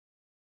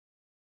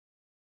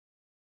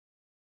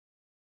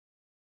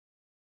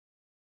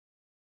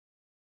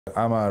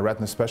I'm a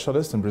retina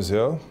specialist in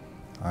Brazil.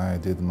 I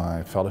did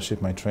my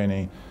fellowship, my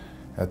training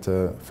at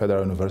the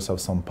Federal University of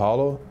São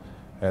Paulo,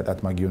 at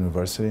McGill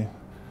University.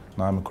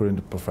 Now I'm a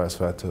current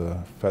professor at the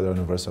Federal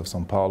University of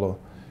São Paulo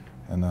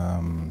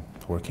and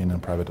working in a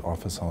private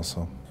office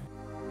also.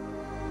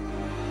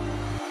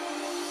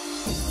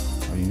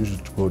 I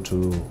usually go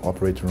to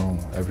operating room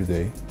every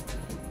day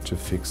to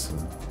fix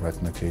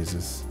retina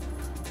cases.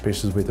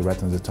 Patients with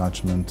retinal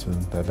detachment,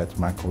 diabetic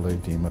macular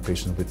edema,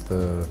 patients with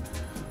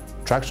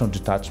tractional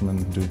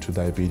detachment due to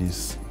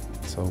diabetes.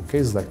 So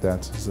cases like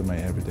that, these are my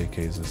everyday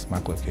cases,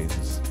 macular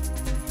cases.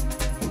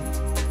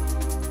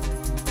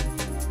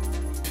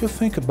 If you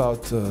think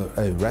about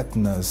a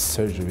retina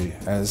surgery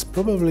as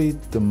probably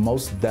the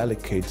most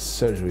delicate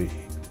surgery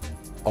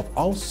of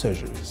all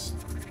surgeries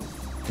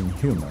in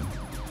human,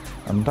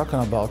 I'm talking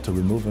about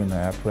removing the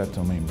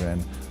epiretinal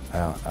membrane,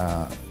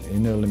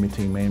 inner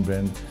limiting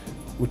membrane,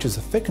 which is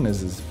the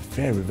thickness is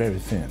very, very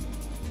thin.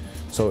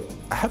 So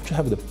I have to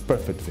have the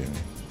perfect vision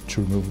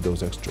to remove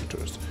those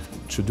extractors,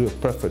 to do a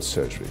perfect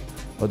surgery.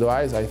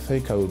 Otherwise, I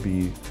think I will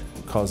be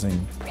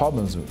causing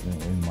problems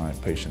in my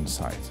patient's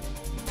sight.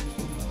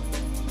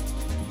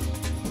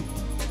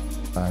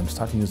 I'm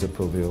starting to use the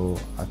Proveo,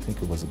 I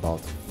think it was about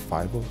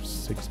 5 or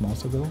 6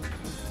 months ago,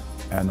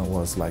 and it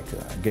was like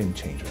a game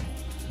changer.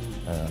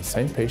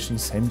 Same patient,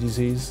 same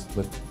disease,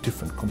 but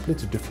different,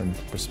 completely different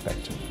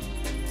perspective.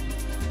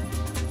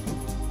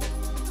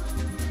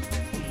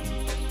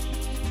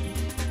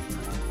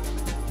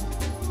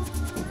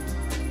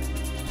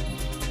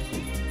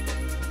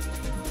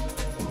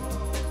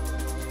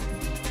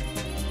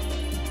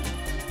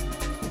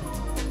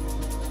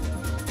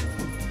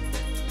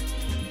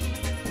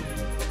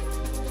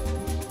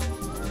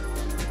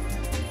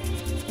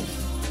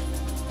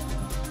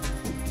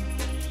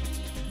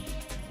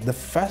 The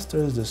faster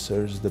is the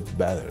surgery, the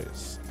better it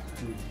is,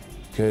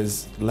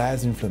 because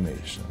less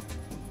inflammation.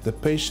 The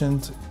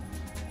patient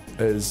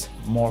is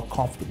more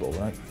comfortable,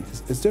 right?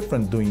 It's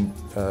different doing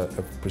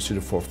a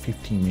procedure for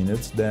 15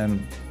 minutes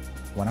than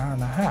 1 hour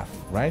and a half,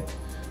 right?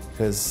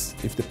 Because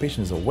if the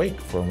patient is awake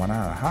for 1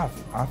 hour and a half,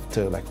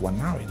 after like 1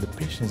 hour, the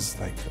patient is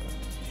like,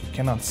 he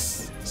cannot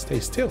stay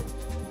still.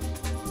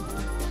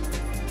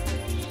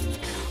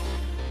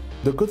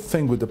 The good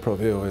thing with the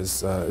Proveo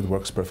is it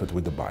works perfect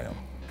with the biome.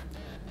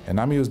 And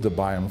I'm used the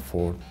biome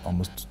for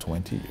almost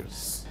 20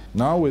 years.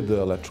 Now with the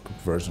electrical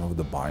version of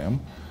the biome,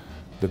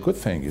 the good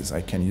thing is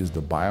I can use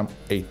the biome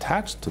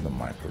attached to the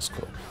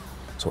microscope.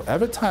 So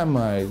every time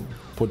I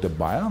put the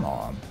biome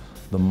on,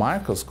 the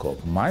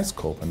microscope, my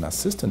scope, and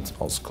assistant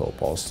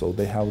scope also,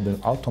 they have the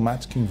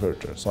automatic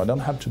inverter. So I don't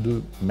have to do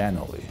it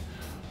manually.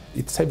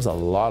 It saves a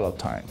lot of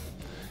time.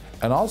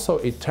 And also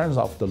it turns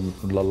off the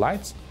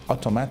lights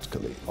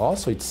automatically.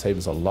 Also it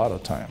saves a lot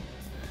of time.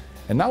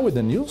 And now with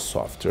the new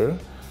software,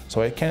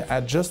 so I can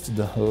adjust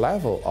the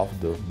level of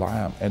the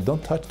biome and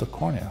don't touch the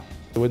cornea.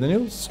 With the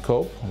new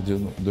scope,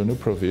 the new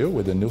Proveo,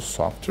 with the new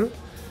software,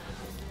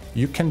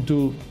 you can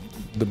do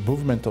the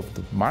movement of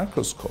the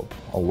microscope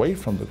away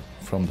from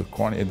the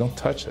cornea and don't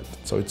touch it.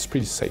 So it's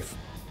pretty safe.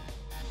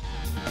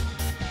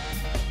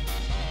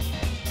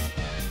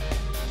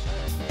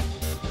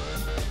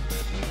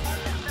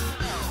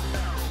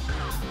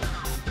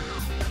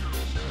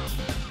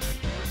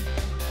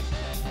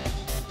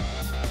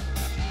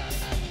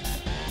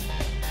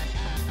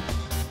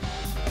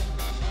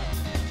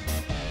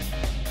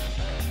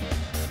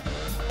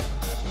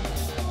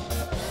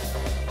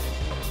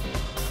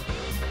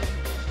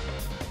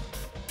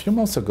 A few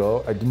months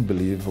ago, I didn't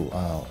believe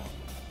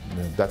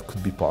that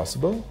could be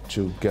possible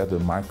to get a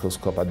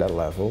microscope at that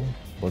level.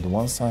 But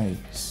once I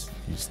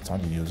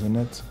started using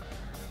it,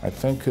 I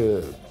think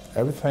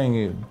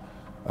everything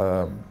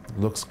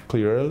looks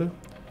clearly,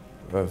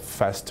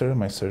 faster.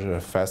 My surgery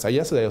is faster.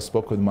 Yesterday I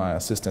spoke with my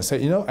assistant. I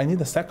said, you know, I need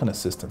a second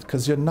assistant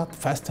because you're not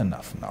fast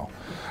enough now.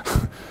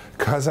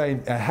 Because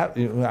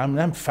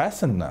I'm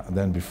faster now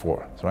than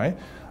before, right?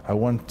 I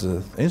want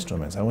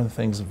instruments. I want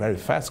things very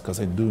fast because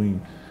I'm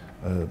doing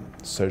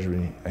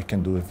surgery. I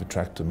can do a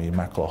vitrectomy,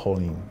 macular hole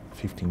in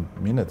 15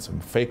 minutes,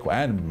 and phaco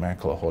and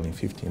macular hole in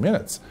 15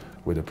 minutes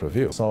with the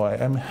Proveo. So I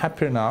am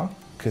happier now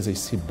because I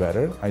see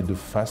better, I do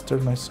faster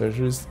my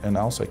surgeries, and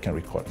also I can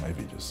record my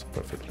videos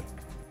perfectly.